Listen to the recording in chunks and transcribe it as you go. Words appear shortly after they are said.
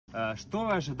Что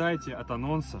вы ожидаете от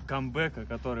анонса камбэка,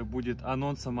 который будет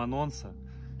анонсом анонса?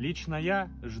 Лично я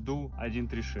жду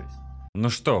 1.3.6. Ну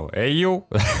что, эйю,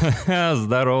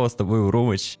 здорово, с тобой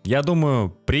Врумыч. Я думаю,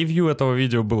 превью этого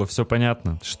видео было все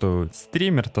понятно, что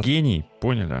стример-то гений,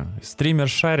 поняли? Стример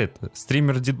шарит,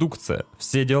 стример дедукция,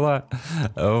 все дела,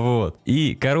 вот.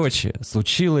 И, короче,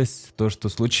 случилось то, что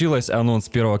случилось, анонс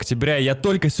 1 октября, я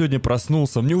только сегодня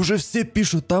проснулся, мне уже все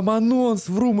пишут, там анонс,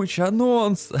 Врумыч,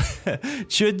 анонс,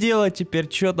 что делать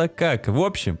теперь, что да как. В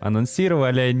общем,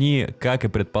 анонсировали они, как и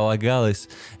предполагалось,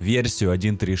 версию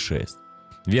 1.3.6.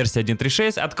 Версия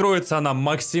 1.3.6, откроется она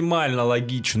максимально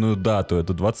логичную дату,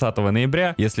 это 20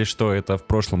 ноября. Если что, это в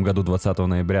прошлом году 20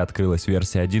 ноября открылась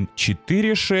версия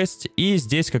 1.4.6. И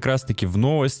здесь как раз таки в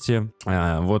новости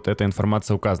вот эта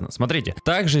информация указана. Смотрите,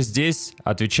 также здесь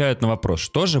отвечают на вопрос,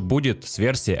 что же будет с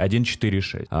версией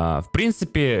 1.4.6. В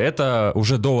принципе, это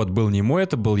уже довод был не мой,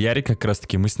 это был Ярик, как раз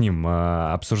таки мы с ним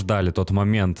обсуждали тот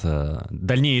момент,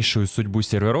 дальнейшую судьбу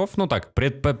серверов. Ну так,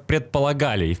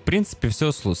 предполагали. И в принципе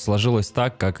все сложилось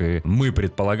так, как и мы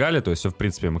предполагали, то есть все, в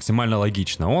принципе, максимально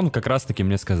логично. Он как раз-таки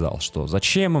мне сказал, что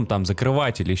зачем им там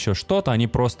закрывать или еще что-то, они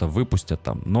просто выпустят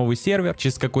там новый сервер,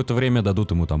 через какое-то время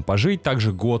дадут ему там пожить,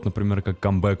 также год, например, как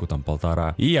камбэку, там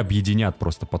 1,5, и объединят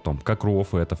просто потом, как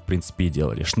Руофы это, в принципе, и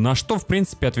делали. На что, в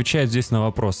принципе, отвечает здесь на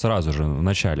вопрос сразу же в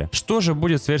начале. Что же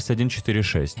будет с версией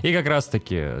 1.4.6? И как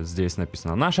раз-таки здесь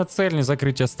написано, наша цель не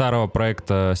закрытие старого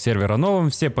проекта сервера новым,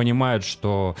 все понимают,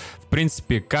 что, в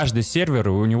принципе, каждый сервер,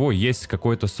 у него есть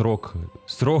какой-то срок,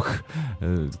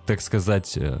 так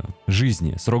сказать,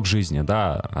 жизни, срок жизни,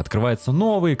 да, открывается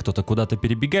новый, кто-то куда-то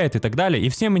перебегает и так далее, и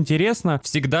всем интересно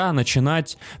всегда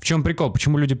начинать, в чем прикол,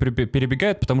 почему люди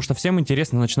перебегают, потому что всем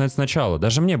интересно начинать сначала,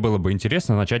 даже мне было бы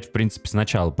интересно начать, в принципе,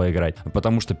 сначала поиграть,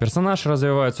 потому что персонаж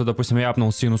развивается, допустим, я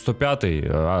апнул Сину 105,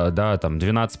 да, там,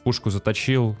 12 пушку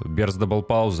заточил, берс дабл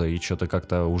пауза, и что-то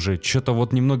как-то уже, что-то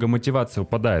вот немного мотивация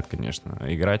упадает, конечно,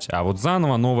 играть, а вот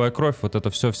заново, новая кровь, вот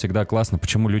это все всегда классно,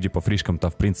 почему люди по фришкам-то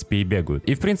в принципе и бегают.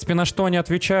 И в принципе на что они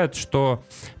отвечают, что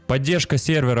поддержка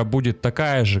сервера будет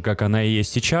такая же, как она и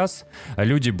есть сейчас.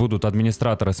 Люди будут,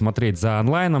 администраторы, смотреть за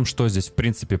онлайном, что здесь в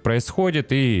принципе происходит,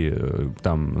 и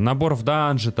там набор в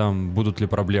данжи, там будут ли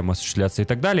проблемы осуществляться и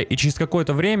так далее. И через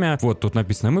какое-то время, вот тут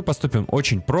написано, мы поступим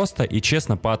очень просто и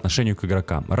честно по отношению к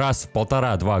игрокам. Раз в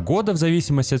 1,5-2 года, в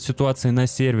зависимости от ситуации на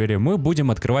сервере, мы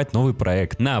будем открывать новый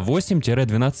проект на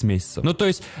 8-12 месяцев. Ну то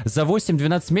есть за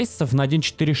 8-12 месяцев на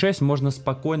 1.4.6 можно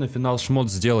спокойно финал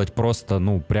шмот сделать просто,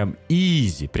 ну прям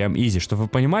изи, чтобы вы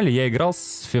понимали, я играл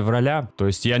с февраля, то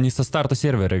есть я не со старта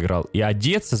сервера играл, и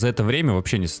одеться за это время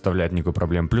вообще не составляет никакой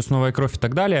проблемы, плюс новая кровь и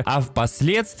так далее, а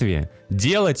впоследствии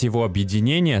делать его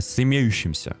объединение с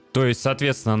имеющимся. То есть,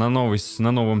 соответственно, на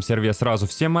новом сервере сразу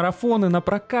все марафоны на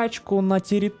прокачку, на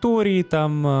территории,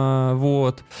 там,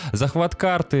 вот, захват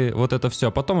карты, вот это все,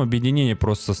 а потом объединение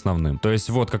просто с основным. То есть,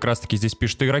 вот, как раз-таки здесь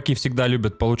пишут, игроки всегда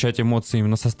любят получать эмоции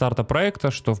именно со старта проекта,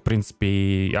 что, в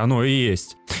принципе, оно и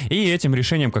есть. И этим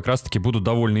решением как раз-таки будут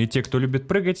довольны и те, кто любит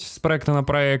прыгать с проекта на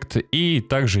проект, и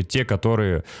также те,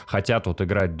 которые хотят вот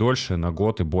играть дольше, на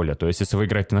год и более. То есть, если вы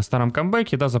играете на старом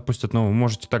камбэке, да, запустят новый,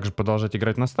 можете также продолжать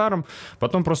играть на старом,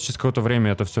 потом просто через какое-то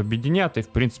время это все объединят, и в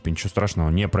принципе ничего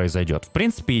страшного не произойдет. В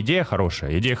принципе, идея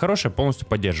хорошая, полностью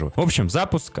поддерживаю. В общем,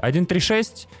 запуск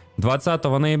 1.3.6 20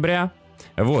 ноября.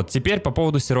 Вот, теперь по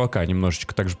поводу сервака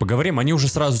немножечко также поговорим. Они уже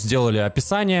сразу сделали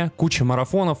описание, куча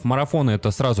марафонов. Марафоны это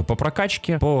сразу по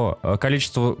прокачке, по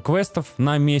количеству квестов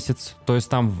на месяц. То есть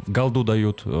там голду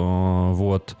дают,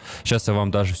 вот. Сейчас я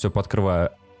вам даже все подкрываю.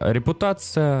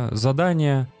 Репутация,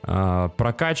 задание,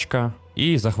 прокачка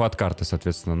и захват карты,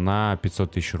 соответственно, на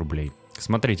 500 тысяч рублей.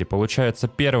 Смотрите, получается,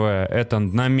 первое это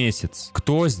на месяц.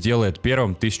 Кто сделает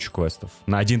первым 1000 квестов?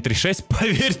 На 1.3.6,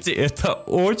 поверьте, это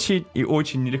очень и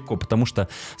очень нелегко, потому что,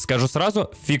 скажу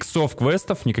сразу, фиксов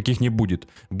квестов никаких не будет.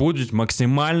 Будут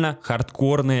максимально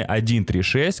хардкорные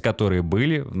 1.3.6, которые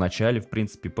были в начале, в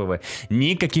принципе, ПВ.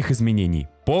 Никаких изменений.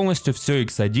 Полностью все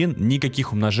x1,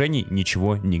 никаких умножений,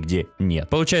 ничего нигде нет.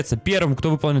 Получается, первым, кто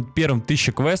выполнит первым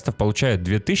 1000 квестов, получает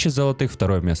 2000 золотых,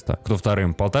 второе место. Кто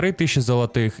вторым, 1500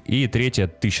 золотых, и третье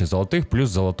 1000 золотых,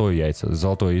 плюс золотое яйцо.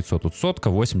 Золотое яйцо тут сотка,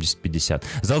 80-50.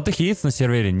 Золотых яиц на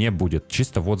сервере не будет,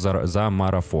 чисто вот за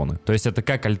марафоны. То есть это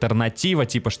как альтернатива,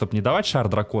 типа, чтобы не давать шар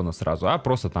дракона сразу, а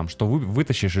просто там, что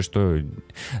вытащишь и что...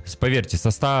 Поверьте, со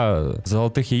 100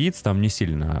 золотых яиц там не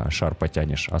сильно шар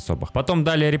потянешь особо. Потом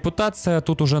далее репутация,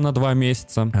 тут уже на 2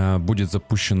 месяца, будет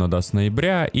запущено до с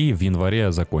ноября и в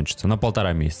январе закончится. На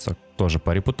 1,5 месяца тоже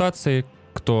по репутации.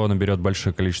 Кто наберет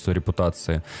большое количество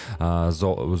репутации,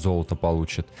 золото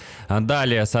получит.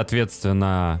 Далее,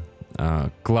 соответственно,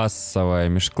 классовая,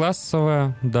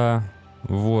 межклассовая, да.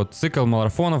 Вот, цикл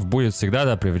марафонов будет всегда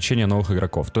до привлечения новых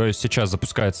игроков. То есть сейчас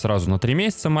запускается сразу на 3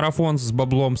 месяца марафон с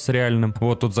баблом, с реальным.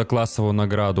 Вот тут за классовую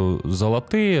награду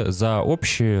золотые, за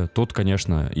общие тут,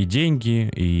 конечно, и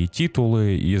деньги, и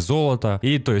титулы, и золото.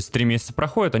 И то есть 3 месяца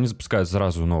проходят, они запускают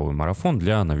сразу новый марафон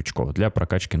для новичков, для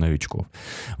прокачки новичков.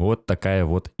 Вот такая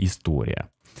вот история.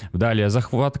 Далее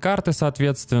захват карты,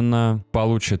 соответственно,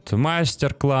 получит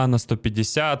мастер клана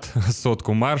 150,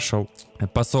 сотку маршал,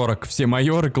 по 40 все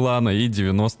майоры клана и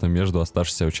 90 между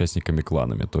оставшимися участниками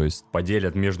кланами. То есть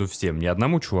поделят между всем. Не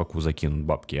одному чуваку закинут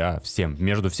бабки, а всем.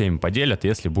 Между всеми поделят,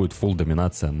 если будет фулл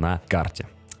доминация на карте.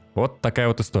 Вот такая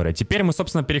вот история. Теперь мы,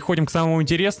 собственно, переходим к самому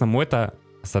интересному. Это,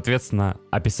 соответственно,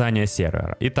 описание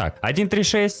сервера. Итак,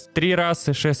 1.3.6, 3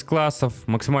 расы, 6 классов,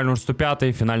 максимально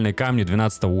 105, финальные камни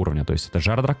 12 уровня. То есть это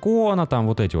жар дракона, там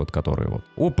вот эти вот, которые вот.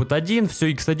 Опыт 1,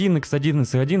 все x1, x1,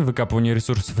 x1, выкапывание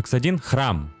ресурсов x1,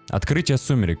 храм. Открытие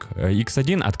сумерек.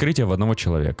 X1, открытие в одного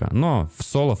человека. Но в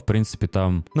соло, в принципе,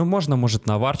 там... Ну, можно, может,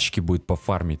 на варчике будет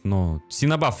пофармить, но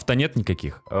синобафов-то нет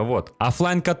никаких. Вот.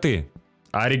 Оффлайн-коты.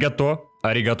 Аригато.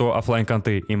 Аригато,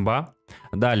 оффлайн-коты, имба.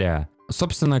 Далее.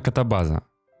 Собственная котобаза.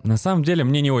 На самом деле,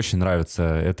 мне не очень нравится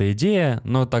эта идея,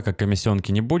 но так как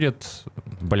комиссионки не будет...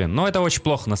 Блин, ну это очень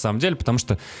плохо на самом деле, потому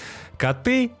что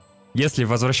коты... Если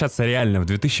возвращаться реально в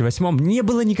 2008-м, не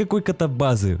было никакой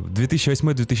котобазы. В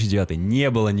 2008-2009 не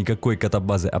было никакой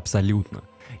котобазы абсолютно.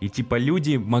 И типа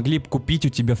люди могли бы купить у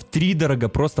тебя втридорого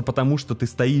просто потому, что ты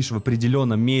стоишь в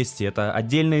определенном месте. Это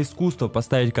отдельное искусство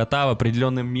поставить кота в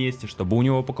определенном месте, чтобы у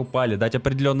него покупали, дать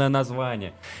определенное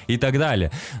название и так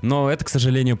далее. Но это, к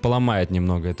сожалению, поломает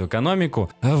немного эту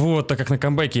экономику. Вот, так как на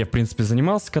камбэке я, в принципе,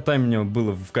 занимался котами, у меня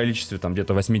было в количестве там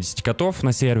где-то 80 котов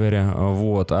на сервере,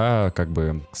 вот, а как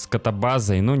бы с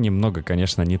котобазой, ну, немного,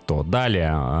 конечно, не то. Далее,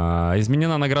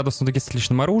 изменена награда в сундуке с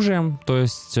отличным оружием, то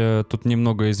есть тут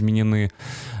немного изменены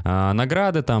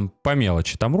награды там по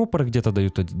мелочи. Там рупоры где-то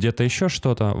дают, где-то еще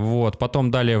что-то. Вот.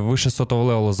 Потом далее выше 100-го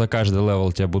левела за каждый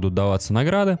левел тебе будут даваться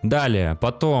награды. Далее.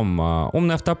 Потом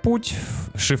умный автопуть,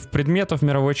 шифт предметов,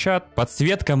 мировой чат,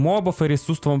 подсветка мобов и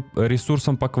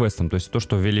ресурсом по квестам. То есть то,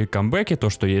 что ввели камбэки, то,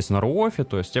 что есть на руофе,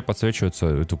 то есть тебе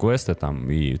подсвечиваются квесты там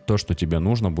и то, что тебе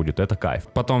нужно будет, это кайф.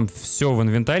 Потом все в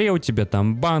инвентаре у тебя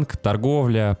там банк,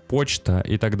 торговля, почта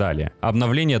и так далее.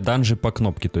 Обновление данжей по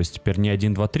кнопке. То есть теперь не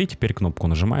 1, 2, 3, теперь кнопку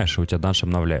нажимаешь, и у тебя данж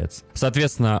обновляется.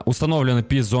 Соответственно, установлены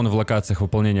пиз-зоны в локациях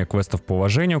выполнения квестов по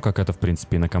уважению, как это, в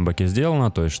принципе, и на камбэке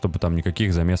сделано, то есть, чтобы там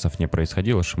никаких замесов не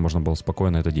происходило, чтобы можно было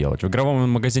спокойно это делать. В игровом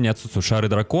магазине отсутствуют шары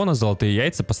дракона, золотые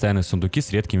яйца, постоянные сундуки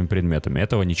с редкими предметами.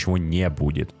 Этого ничего не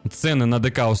будет. Цены на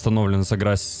ДК установлены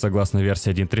согласно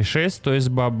версии 1.3.6, то есть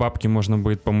бабки можно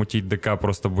будет помутить, ДК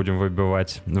просто будем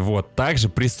выбивать. Вот. Также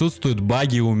присутствуют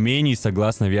баги умений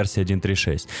согласно версии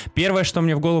 1.3.6. Первое, что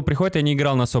мне в голову приходит, я не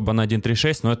играл особо на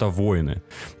 1.3.6, но это воины.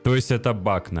 То есть это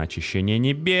баг на очищение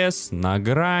небес, на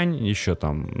грань, еще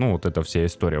там, ну вот это вся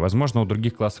история. Возможно, у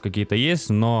других классов какие-то есть,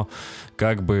 но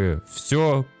как бы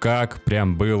все как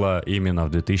прям было именно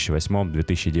в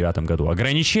 2008-2009 году.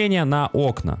 Ограничения на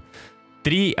окна.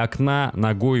 3 окна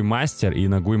на гуй мастер и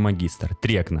на гуй магистр.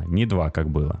 3 окна, не 2, как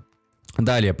было.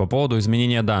 Далее, по поводу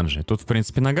изменения данжей. Тут, в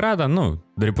принципе, награда, ну,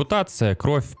 репутация,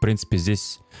 кровь, в принципе,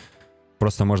 здесь...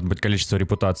 Просто, может быть, количество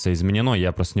репутации изменено.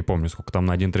 Я просто не помню, сколько там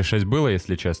на 1.3.6 было,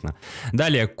 если честно.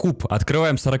 Далее, куб.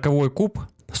 Открываем 40-й куб.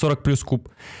 40 плюс куб.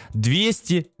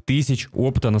 200 тысяч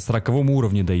опыта на 40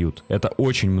 уровне дают. Это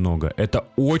очень много. Это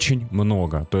очень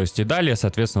много. То есть и далее,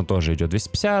 соответственно, тоже идет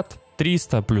 250,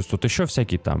 300, плюс тут еще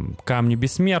всякие там камни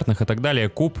бессмертных и так далее.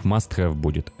 Куб must have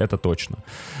будет. Это точно.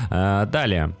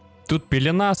 Далее. Тут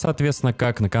пелена, соответственно,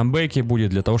 как на камбэке будет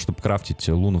для того, чтобы крафтить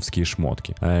луновские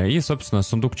шмотки. И, собственно,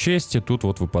 сундук чести. Тут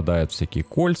вот выпадают всякие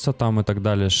кольца там и так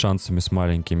далее с шансами, с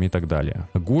маленькими и так далее.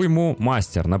 Гуйму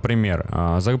мастер, например.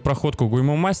 За проходку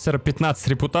гуйму мастера 15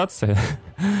 репутации,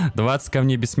 20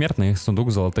 камней бессмертных и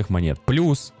сундук золотых монет.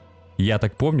 Плюс, я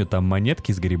так помню, там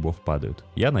монетки из грибов падают.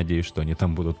 Я надеюсь, что они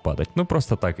там будут падать. Ну,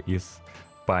 просто так из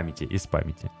памяти.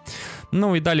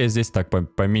 Ну и далее здесь так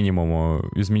по минимуму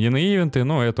изменены ивенты,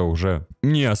 но это уже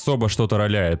не особо что-то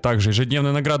роляет. Также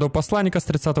ежедневная награда у посланника с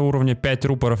 30 уровня, 5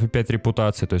 рупоров и 5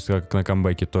 репутаций, то есть как на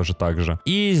камбэке тоже так же.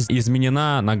 И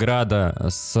изменена награда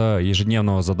с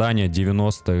ежедневного задания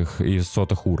 90-х и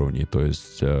 100-х уровней, то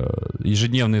есть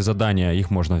ежедневные задания, их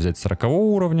можно взять с 40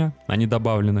 уровня, они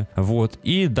добавлены. Вот.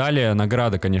 И далее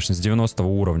награда, конечно, с 90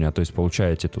 уровня, то есть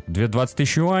получаете тут 20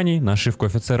 тысяч юаней, нашивку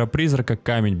офицера-призрака,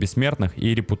 камень бессмертных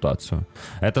и репутацию.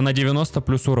 Это на 90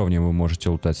 плюс уровня вы можете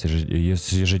лутать с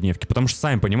ежедневки. Потому что,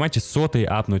 сами понимаете, 100-й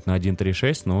апнуть на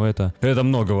 1.3.6, ну это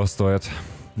многого стоит.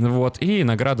 Вот, и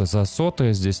награда за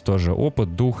соты, здесь тоже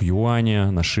опыт, дух, юаня,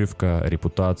 нашивка,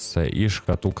 репутация и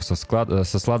шкатулка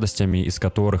со сладостями, из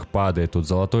которых падает тут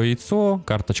золотое яйцо,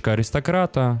 карточка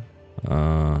аристократа,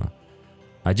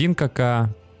 1 КК,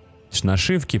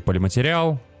 нашивки,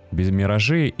 полиматериал, без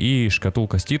миражи и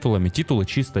шкатулка с титулами. Титулы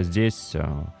чисто здесь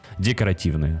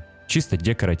декоративные. Чисто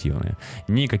декоративные.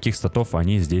 Никаких статов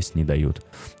они здесь не дают.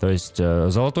 То есть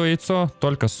золотое яйцо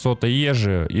только с сотой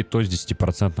ежи и то с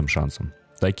 10% шансом.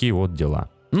 Такие вот дела.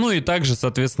 Ну и также,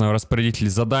 соответственно, распорядители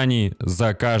заданий.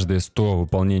 За каждые 100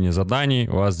 выполнений заданий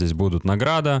у вас здесь будут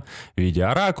награда в виде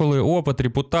оракулы, опыт,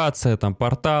 репутация, там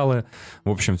порталы. В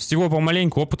общем, всего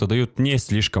помаленьку, опыта дают не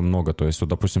слишком много. То есть, вот,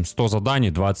 допустим, 100 заданий,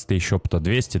 20 тысяч опыта,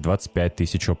 200, 25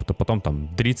 тысяч опыта, потом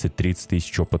там 30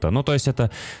 тысяч опыта. Ну, то есть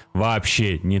это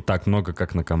вообще не так много,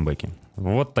 как на камбэке.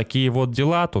 Вот такие вот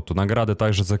дела. Тут награды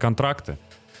также за контракты.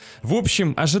 В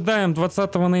общем, ожидаем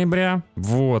 20 ноября.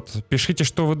 Вот. Пишите,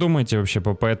 что вы думаете вообще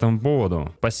по этому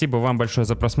поводу. Спасибо вам большое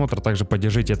за просмотр. Также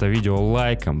поддержите это видео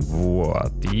лайком.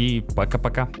 Вот. И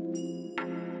пока-пока.